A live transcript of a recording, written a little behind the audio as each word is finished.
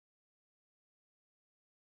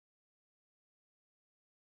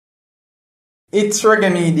It's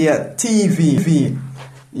Reggae Media TV.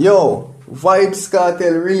 Yo, Vybz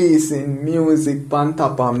Kartel releasing music on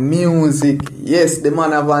top of music. Yes, the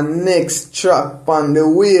man have a next track on the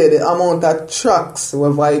way. The amount of tracks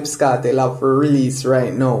where Vybz Kartel have for release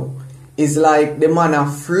right now is like the man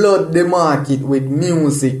have flood the market with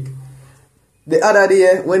music. The other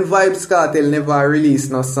day when Vybz Kartel never released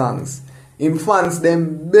no songs, him fans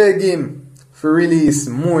them beg him for release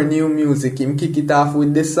more new music. Him kick it off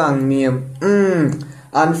with the song name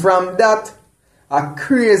and from that a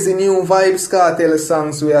crazy new Vybz Kartel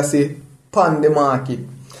songs we I say pan the market,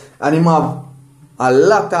 and him have a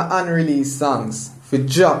lot of unreleased songs for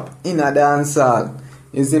drop in a dancehall.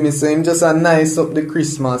 You see me, so him just a nice up the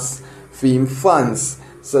Christmas for him fans.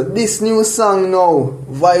 So this new song now,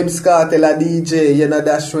 Vybz Kartel a DJ, you know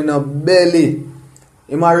dash with no belly.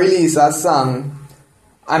 Him a release a song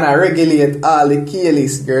and I regulate all the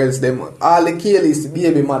K-list girls them, all the K-list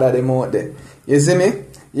baby mother them out there. You see me?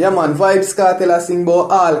 Yeah man, Vybz Kartel a sing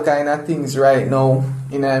about all kind of things right now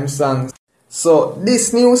in him songs. So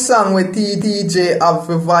this new song with TDJ have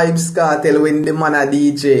for Vybz Kartel when the man a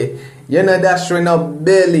DJ. You know dash with no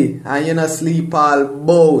belly and you know sleep all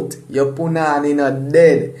bout. You put on in a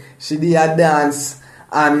dead. She did a dance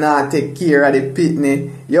and take care of the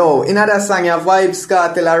pitney. Yo, in that song your Vybz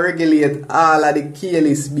Kartel a regulate all of the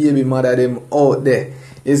K-list baby mother them out there.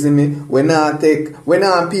 You see me? We not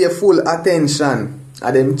pay full attention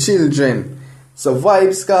of them children. So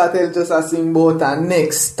Vybz Kartel just a sing about a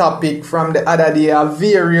next topic from the other day.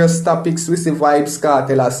 Various topics we see Vybz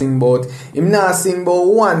Kartel a sing about. Him not sing about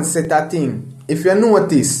one set of thing. If you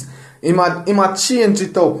notice, him a change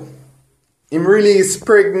it up. Him release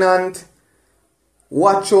Pregnant,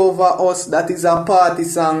 Watch Over Us, that is a party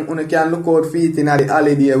song. You can look out for it in the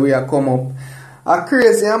holiday we are come up. A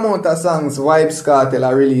crazy amount of songs Vybz Kartel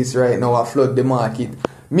a release right now a flood the market.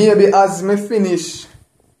 Maybe as me finish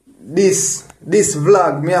this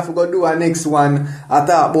vlog, me have to go do a next one. I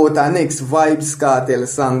talk about a next Vybz Kartel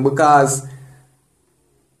song, because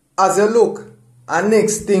as you look, a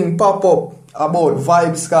next thing pop up about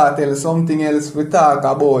Vybz Kartel, something else we talk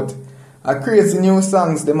about. A crazy new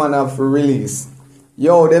songs the man have to release.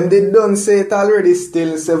 Yo, them they done say it already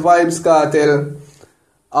still. Say Vybz Kartel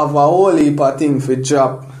have a whole heap of thing for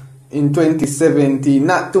drop in 2017.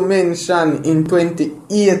 Not to mention in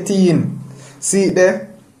 2018. See there?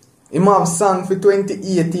 Him have song for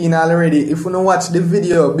 2018 already. If you don't watch the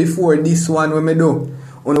video before this one when me do,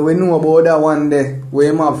 you know we know about that one there where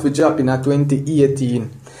him have for drop in 2018.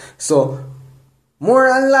 So more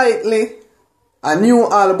than likely a new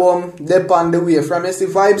album dep on the way. From you see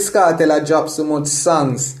Vybz Kartel a drop so much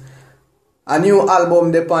songs, a new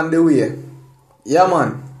album dep on the way. Yeah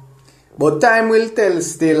man. But time will tell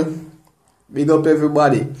still. Big up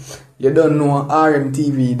everybody. You don't know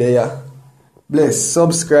RMTV there. Bless,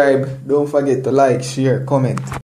 subscribe, don't forget to like, share, comment.